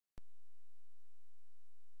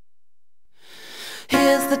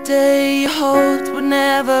fears the day you hoped would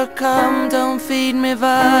never come. Don't feed me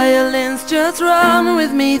violins, just run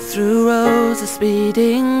with me through rows of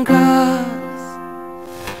speeding cars.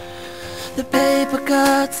 The paper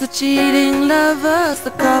cuts, the cheating lovers,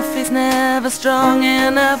 the coffee's never strong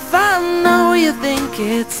enough. I know you think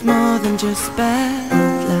it's more than just bad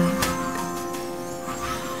luck.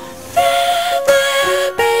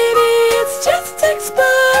 There, baby, it's just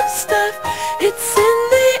textbook stuff. It's in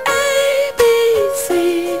the ABC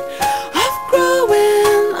of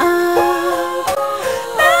growing up.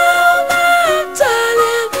 Now, my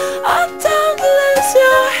darling, oh, don't lose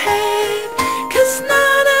your head, 'cause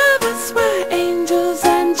none of us were angels,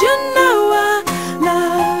 and you know I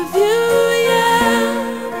love you, yeah.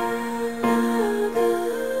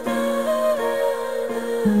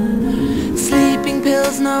 Sleeping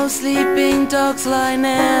pills, no sleeping dogs, lie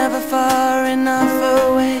never far enough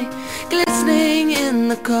away, glistening in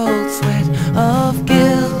the cold sweat of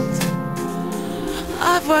guilt.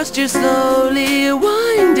 I've watched you slowly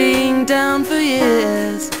winding down for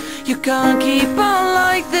years. You can't keep on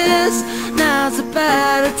like this. Now's a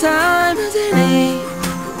better time as any.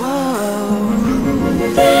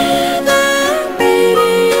 Whoa.